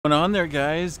What's going on there,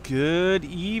 guys? Good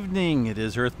evening. It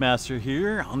is Earthmaster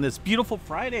here on this beautiful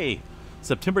Friday.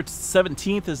 September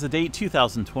 17th is the date,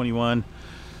 2021.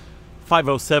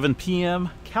 5:07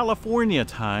 p.m. California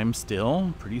time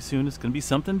still. Pretty soon it's going to be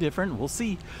something different. We'll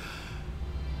see.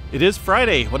 It is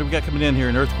Friday. What do we got coming in here?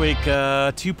 An earthquake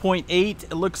 2.8,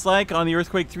 it looks like, on the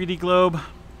Earthquake 3D globe.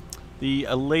 The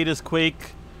latest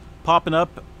quake popping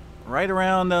up right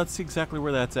around, let's see exactly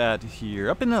where that's at here.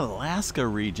 Up in the Alaska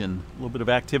region. A little bit of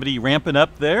activity ramping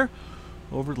up there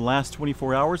over the last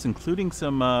 24 hours, including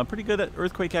some pretty good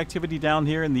earthquake activity down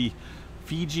here in the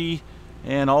Fiji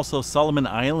and also Solomon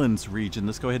Islands region.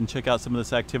 Let's go ahead and check out some of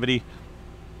this activity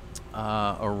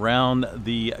around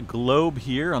the globe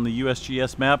here on the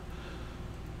USGS map.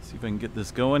 See if I can get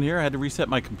this going here. I had to reset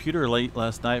my computer late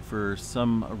last night for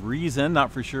some reason.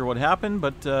 Not for sure what happened,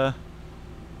 but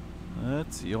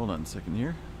let's see. Hold on a second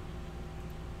here.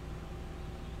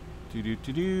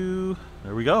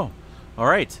 There we go. All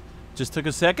right. Just took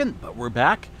a second, but we're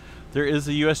back. There is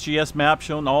a USGS map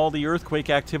showing all the earthquake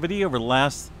activity over the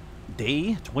last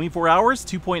day, 24 hours,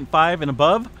 2.5 and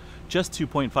above. Just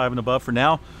 2.5 and above for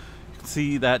now. You can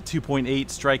see that 2.8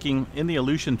 striking in the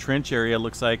Aleutian Trench area.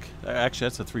 Looks like, actually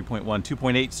that's a 3.1.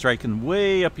 2.8 striking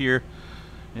way up here.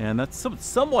 And that's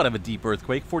somewhat of a deep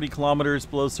earthquake, 40 kilometers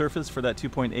below surface for that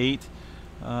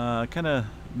 2.8. Kind of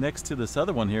next to this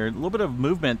other one here. A little bit of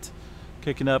movement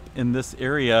kicking up in this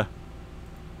area.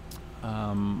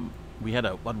 We had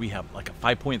what do we have? Like a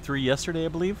 5.3 yesterday, I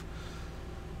believe.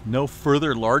 No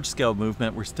further large-scale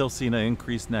movement. We're still seeing an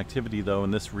increase in activity, though,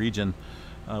 in this region.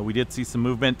 We did see some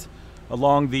movement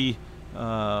along the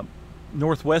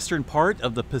northwestern part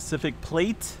of the Pacific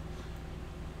Plate.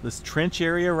 This trench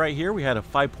area right here, we had a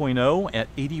 5.0 at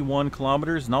 81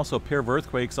 kilometers, and also a pair of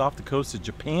earthquakes off the coast of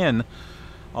Japan,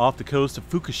 off the coast of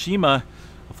Fukushima,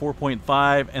 a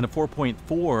 4.5 and a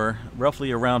 4.4,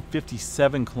 roughly around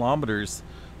 57 kilometers,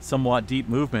 somewhat deep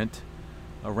movement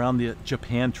around the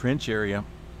Japan trench area.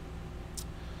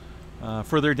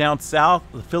 Further down south,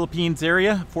 the Philippines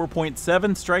area,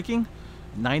 4.7 striking,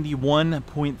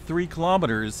 91.3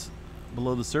 kilometers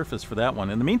below the surface for that one.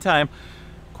 In the meantime,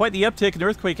 quite the uptick in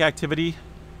earthquake activity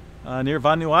near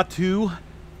Vanuatu,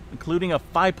 including a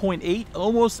 5.8,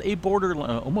 almost a border,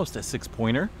 almost a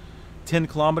 6-pointer, 10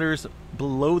 kilometers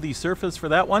below the surface for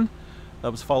that one. That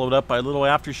was followed up by a little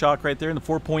aftershock right there in the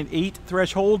 4.8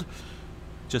 threshold,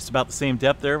 just about the same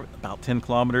depth there, about 10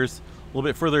 kilometers. A little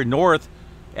bit further north,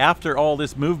 after all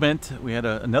this movement, we had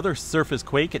another surface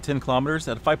quake at 10 kilometers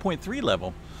at a 5.3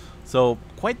 level. So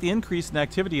quite the increase in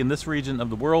activity in this region of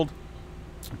the world.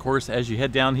 Of course, as you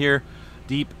head down here,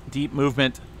 deep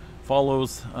movement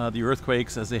follows the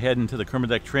earthquakes as they head into the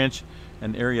Kermadec Trench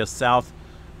and area south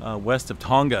west of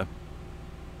Tonga.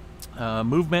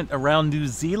 Movement around New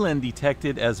Zealand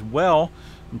detected as well,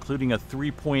 including a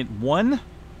 3.1,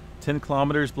 10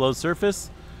 kilometers below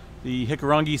surface. The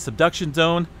Hikurangi subduction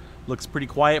zone looks pretty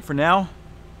quiet for now.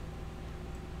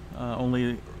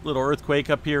 Only a little earthquake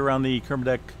up here around the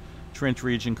Kermadec Trench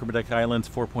region, Kermadec Islands,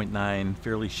 4.9,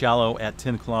 fairly shallow at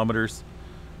 10 kilometers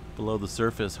below the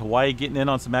surface. Hawaii getting in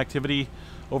on some activity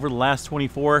over the last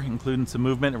 24, including some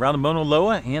movement around the Mauna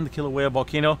Loa and the Kilauea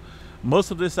volcano.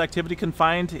 Most of this activity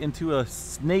confined into a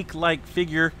snake-like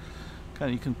figure.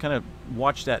 You can kind of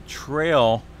watch that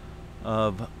trail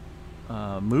of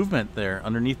movement there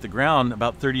underneath the ground,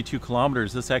 about 32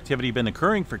 kilometers. This activity been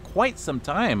occurring for quite some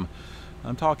time.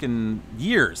 I'm talking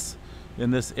years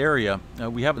in this area.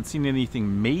 We haven't seen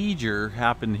anything major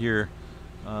happen here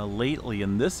lately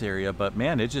in this area, but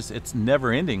man, it's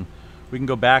never ending. We can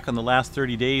go back on the last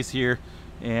 30 days here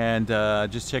and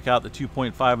just check out the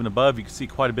 2.5 and above. You can see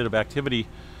quite a bit of activity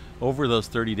over those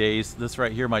 30 days. This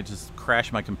right here might just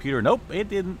crash my computer. Nope, it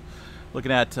didn't.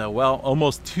 Looking at, well,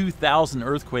 almost 2,000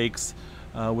 earthquakes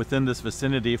within this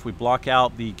vicinity. If we block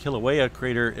out the Kilauea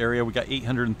crater area, we got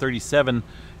 837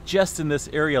 just in this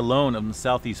area alone on the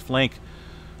southeast flank.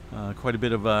 Quite a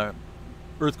bit of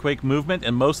earthquake movement,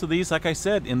 and most of these, like I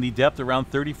said, in the depth around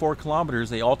 34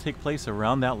 kilometers. They all take place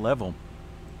around that level.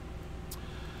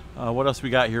 What else we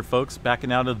got here, folks?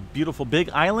 Backing out of the beautiful Big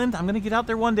Island. I'm going to get out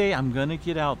there one day. I'm going to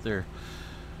get out there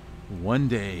one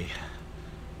day.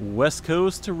 West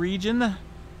Coast region, a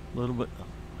little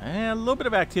bit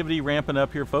of activity ramping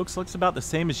up here, folks. Looks about the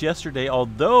same as yesterday,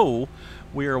 although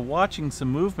we are watching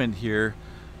some movement here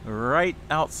right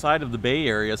outside of the Bay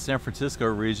Area, San Francisco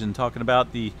region, talking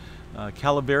about the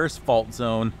Calaveras fault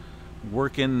zone,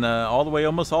 working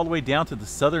almost all the way down to the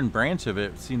southern branch of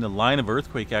it. Seeing the line of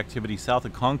earthquake activity south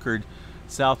of Concord,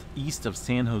 southeast of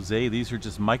San Jose. These are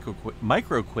just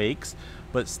microquakes,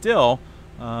 but still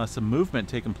some movement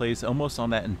taking place almost on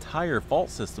that entire fault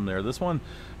system there. This one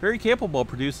very capable of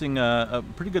producing a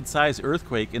pretty good sized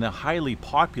earthquake in a highly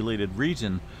populated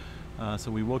region.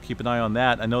 So we will keep an eye on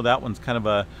that. I know that one's kind of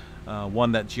a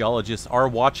one that geologists are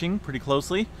watching pretty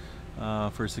closely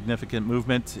for significant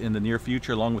movement in the near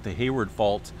future, along with the Hayward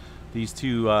Fault. These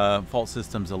two fault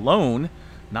systems alone,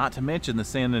 not to mention the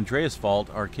San Andreas Fault,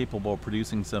 are capable of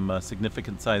producing some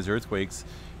significant sized earthquakes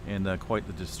and quite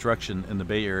the destruction in the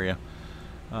Bay Area.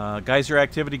 Geyser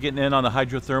activity getting in on the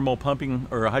hydrothermal pumping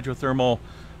or a hydrothermal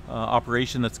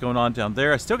operation that's going on down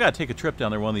there. I still got to take a trip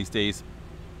down there one of these days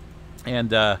and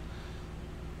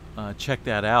check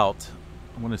that out.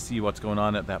 I want to see what's going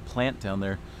on at that plant down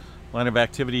there. Line of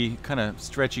activity kind of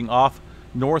stretching off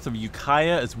north of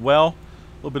Ukiah as well.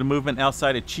 A little bit of movement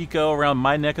outside of Chico around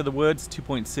my neck of the woods, 2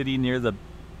 Point City, near the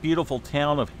beautiful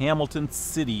town of Hamilton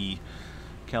City,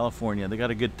 California. They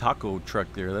got a good taco truck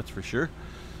there, that's for sure.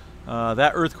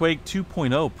 That earthquake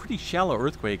 2.0, pretty shallow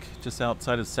earthquake just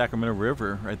outside of Sacramento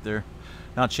River right there.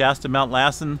 Mount Shasta, Mount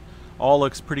Lassen, all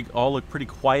look pretty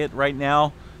quiet right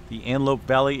now. The Antelope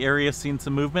Valley area seen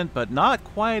some movement, but not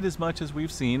quite as much as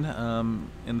we've seen in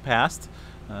the past,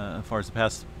 as far as the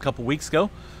past couple weeks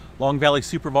go. Long Valley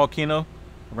supervolcano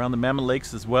around the Mammoth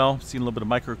Lakes as well. Seen a little bit of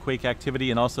microquake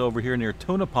activity, and also over here near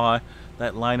Tonopah,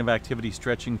 that line of activity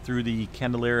stretching through the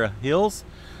Candelaria Hills.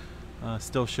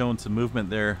 Still showing some movement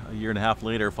there a year and a half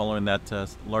later following that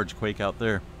large quake out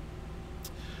there.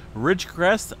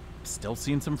 Ridgecrest, still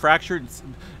seeing some fractured.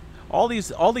 All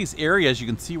these areas, you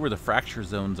can see where the fracture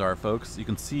zones are, folks. You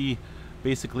can see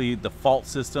basically the fault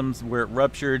systems where it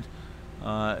ruptured,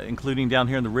 including down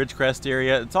here in the Ridgecrest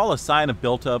area. It's all a sign of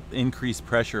built-up increased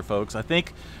pressure, folks. I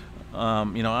think, you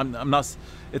know, I'm not.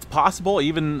 It's possible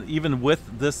even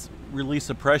with this release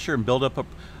of pressure and build-up of,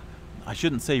 I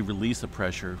shouldn't say release of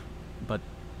pressure, but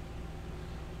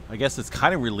I guess it's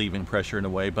kind of relieving pressure in a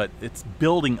way, but it's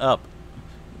building up.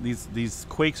 These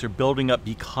quakes are building up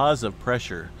because of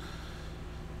pressure.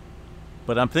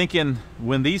 But I'm thinking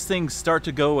when these things start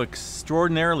to go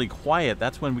extraordinarily quiet,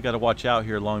 that's when we got to watch out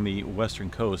here along the western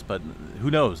coast. But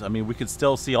who knows? I mean, we could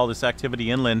still see all this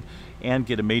activity inland and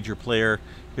get a major player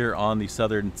here on the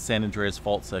southern San Andreas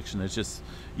Fault section. It's just,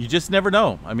 you just never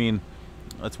know. I mean,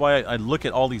 that's why I look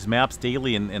at all these maps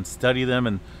daily and study them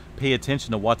and pay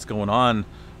attention to what's going on,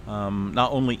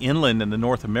 not only inland in the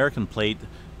North American plate.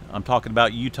 I'm talking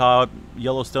about Utah,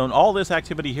 Yellowstone. All this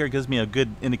activity here gives me a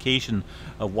good indication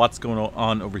of what's going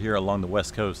on over here along the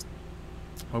west coast.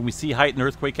 When we see heightened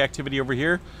earthquake activity over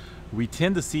here, we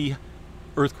tend to see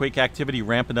earthquake activity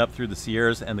ramping up through the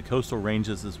Sierras and the coastal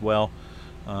ranges as well.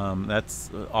 That's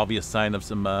an obvious sign of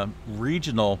some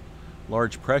regional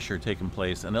large pressure taking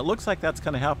place, and it looks like that's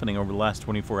kind of happening over the last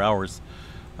 24 hours.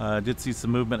 Did see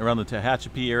some movement around the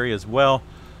Tehachapi area as well.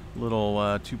 Little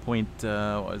what is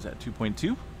that,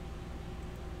 2.2?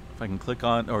 If I can click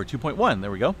on, or 2.1,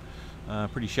 there we go.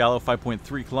 Pretty shallow,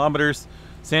 5.3 kilometers.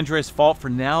 San Andreas Fault for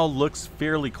now looks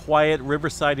fairly quiet.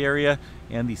 Riverside area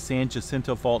and the San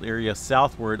Jacinto Fault area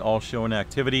southward all showing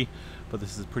activity, but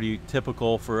this is pretty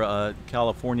typical for a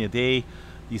California day.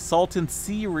 The Salton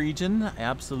Sea region,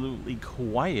 absolutely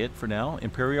quiet for now.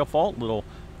 Imperial Fault, little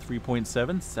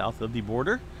 3.7 south of the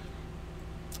border.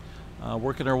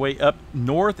 Working our way up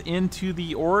north into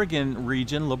the Oregon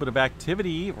region, a little bit of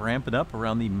activity ramping up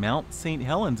around the Mount St.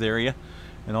 Helens area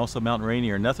and also Mount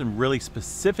Rainier. Nothing really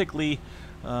specifically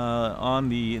on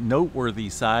the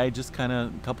noteworthy side, just kind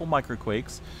of a couple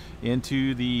microquakes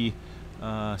into the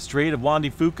Strait of Juan de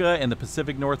Fuca and the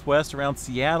Pacific Northwest around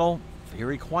Seattle.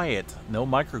 Very quiet, no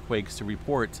microquakes to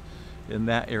report in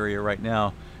that area right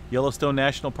now. Yellowstone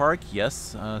National Park,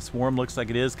 yes, swarm looks like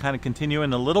it is kind of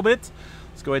continuing a little bit.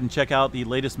 Let's go ahead and check out the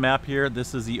latest map here.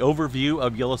 This is the overview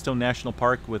of Yellowstone National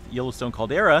Park with Yellowstone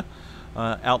Caldera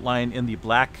outlined in the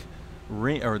black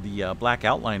black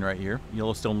outline right here.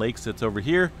 Yellowstone Lake sits over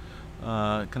here.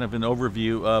 Kind of an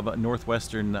overview of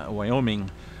northwestern Wyoming.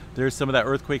 There's some of that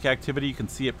earthquake activity. You can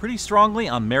see it pretty strongly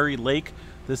on Mary Lake.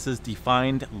 This is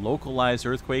defined localized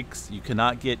earthquakes. You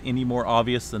cannot get any more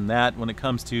obvious than that when it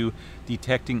comes to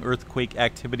detecting earthquake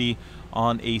activity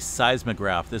on a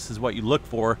seismograph. This is what you look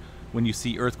for when you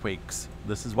see earthquakes.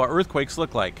 This is what earthquakes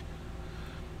look like.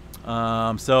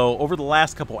 So over the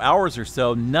last couple hours or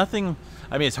so, nothing,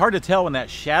 I mean, it's hard to tell in that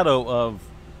shadow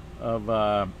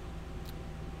of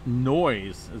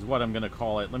noise is what I'm going to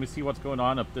call it. Let me see what's going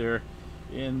on up there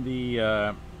in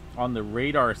the on the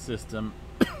radar system.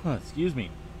 Excuse me.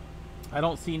 I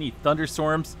don't see any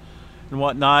thunderstorms and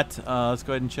whatnot. Let's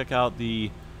go ahead and check out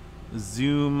the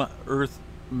Zoom Earth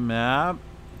map.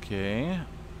 Okay.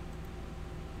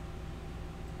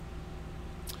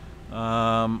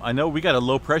 I know we got a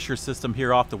low pressure system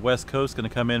here off the west coast going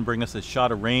to come in, bring us a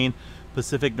shot of rain.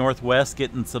 Pacific Northwest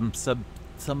getting some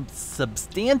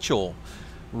substantial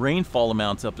rainfall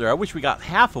amounts up there. I wish we got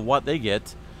half of what they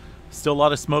get. Still a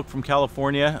lot of smoke from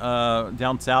California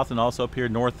down south and also up here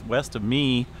northwest of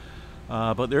me.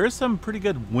 But there is some pretty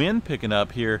good wind picking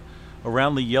up here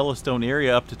around the Yellowstone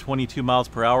area, up to 22 miles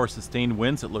per hour sustained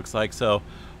winds, it looks like. So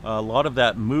a lot of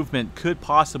that movement could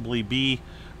possibly be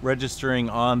registering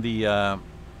on the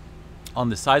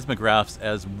seismographs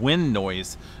as wind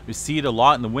noise. We see it a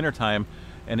lot in the wintertime,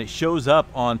 and it shows up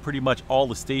on pretty much all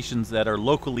the stations that are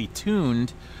locally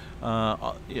tuned,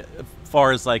 as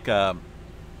far as like they're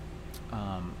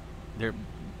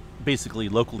basically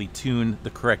locally tuned the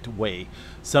correct way.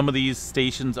 Some of these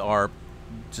stations are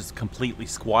just completely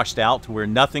squashed out to where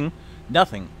nothing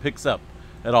picks up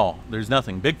at all. There's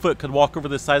nothing. Bigfoot could walk over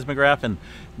this seismograph and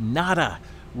nada.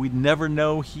 We'd never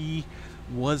know he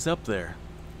was up there.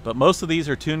 But most of these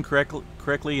are tuned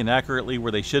correctly and accurately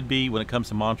where they should be when it comes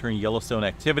to monitoring Yellowstone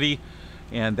activity.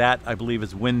 And that, I believe,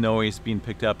 is wind noise being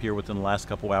picked up here within the last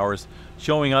couple hours,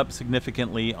 showing up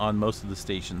significantly on most of the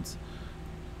stations.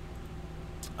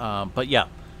 But yeah,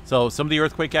 so some of the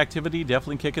earthquake activity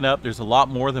definitely kicking up. There's a lot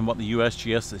more than what the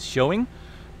USGS is showing.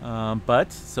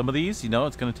 But some of these,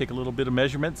 it's going to take a little bit of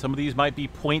measurement. Some of these might be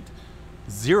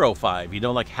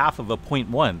 0.05, like half of a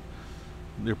 0.1.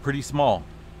 They're pretty small.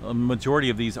 A majority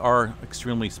of these are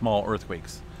extremely small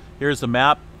earthquakes. Here's a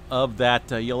map of that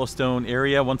Yellowstone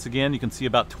area. Once again, you can see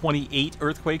about 28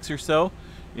 earthquakes or so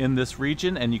in this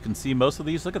region, and you can see most of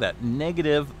these, look at that,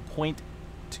 negative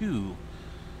 0.2.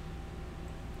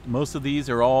 Most of these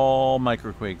are all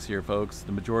microquakes here, folks.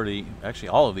 The majority, actually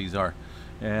all of these are.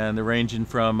 And they're ranging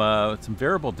from some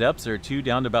variable depths there too,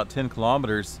 down to about 10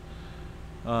 kilometers.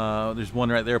 There's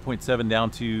one right there, 0.7, down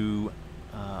to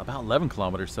about 11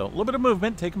 kilometers. So a little bit of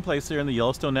movement taking place there in the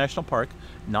Yellowstone National Park.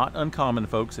 Not uncommon,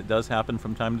 folks. It does happen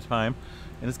from time to time.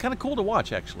 And it's kind of cool to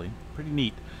watch, actually. Pretty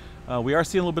neat. We are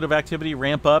seeing a little bit of activity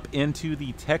ramp up into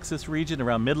the Texas region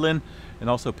around Midland, and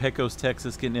also Pecos,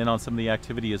 Texas, getting in on some of the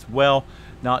activity as well.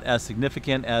 Not as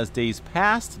significant as days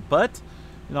past, but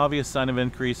an obvious sign of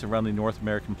increase around the North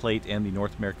American Plate and the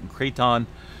North American Craton.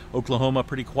 Oklahoma,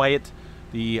 pretty quiet.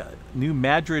 The New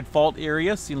Madrid Fault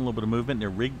area, seeing a little bit of movement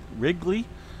near Wrigley.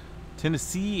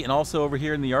 Tennessee, and also over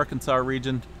here in the Arkansas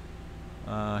region,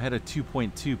 had a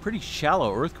 2.2. Pretty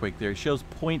shallow earthquake there. It shows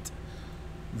 0.0.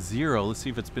 Let's see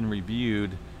if it's been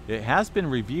reviewed. It has been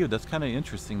reviewed. That's kind of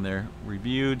interesting there.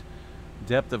 Reviewed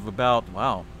depth of about,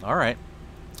 wow, all right.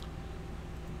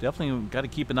 Definitely got to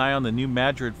keep an eye on the New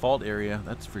Madrid Fault area.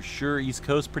 That's for sure. East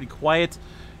Coast, pretty quiet.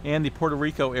 And the Puerto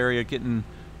Rico area getting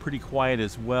pretty quiet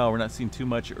as well. We're not seeing too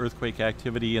much earthquake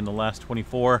activity in the last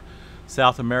 24.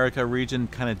 South America region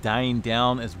kind of dying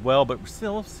down as well, but we're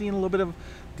still seeing a little bit of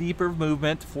deeper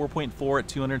movement. 4.4 at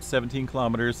 217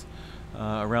 kilometers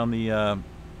around the,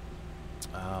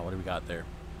 what do we got there?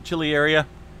 Chile area.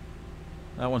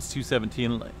 That one's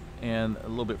 217, and a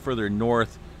little bit further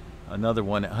north, another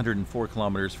one at 104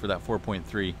 kilometers for that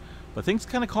 4.3. But things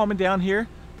kind of calming down here.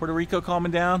 Puerto Rico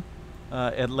calming down.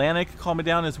 Atlantic calming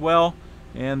down as well.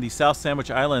 And the South Sandwich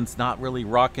Islands not really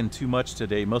rocking too much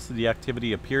today. Most of the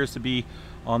activity appears to be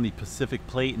on the Pacific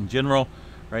Plate in general.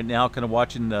 Right now, kind of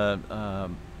watching the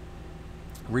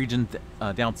region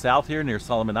down south here near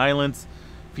Solomon Islands,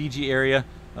 Fiji area,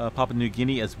 Papua New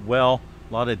Guinea as well.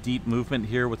 A lot of deep movement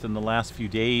here within the last few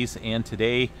days and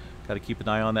today. Got to keep an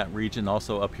eye on that region,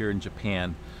 also up here in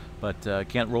Japan. But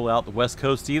can't rule out the West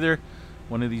Coast either.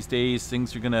 One of these days,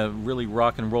 things are going to really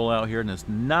rock and roll out here, and it's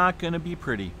not going to be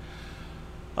pretty.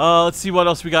 Let's see what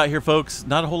else we got here, folks.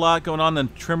 Not a whole lot going on in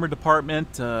the trimmer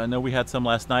department. I know we had some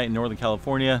last night in Northern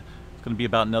California. It's going to be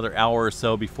about another hour or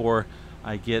so before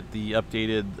I get the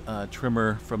updated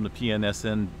trimmer from the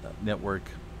PNSN network.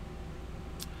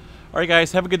 All right,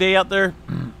 guys, have a good day out there.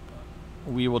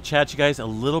 We will chat you guys a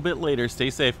little bit later. Stay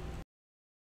safe.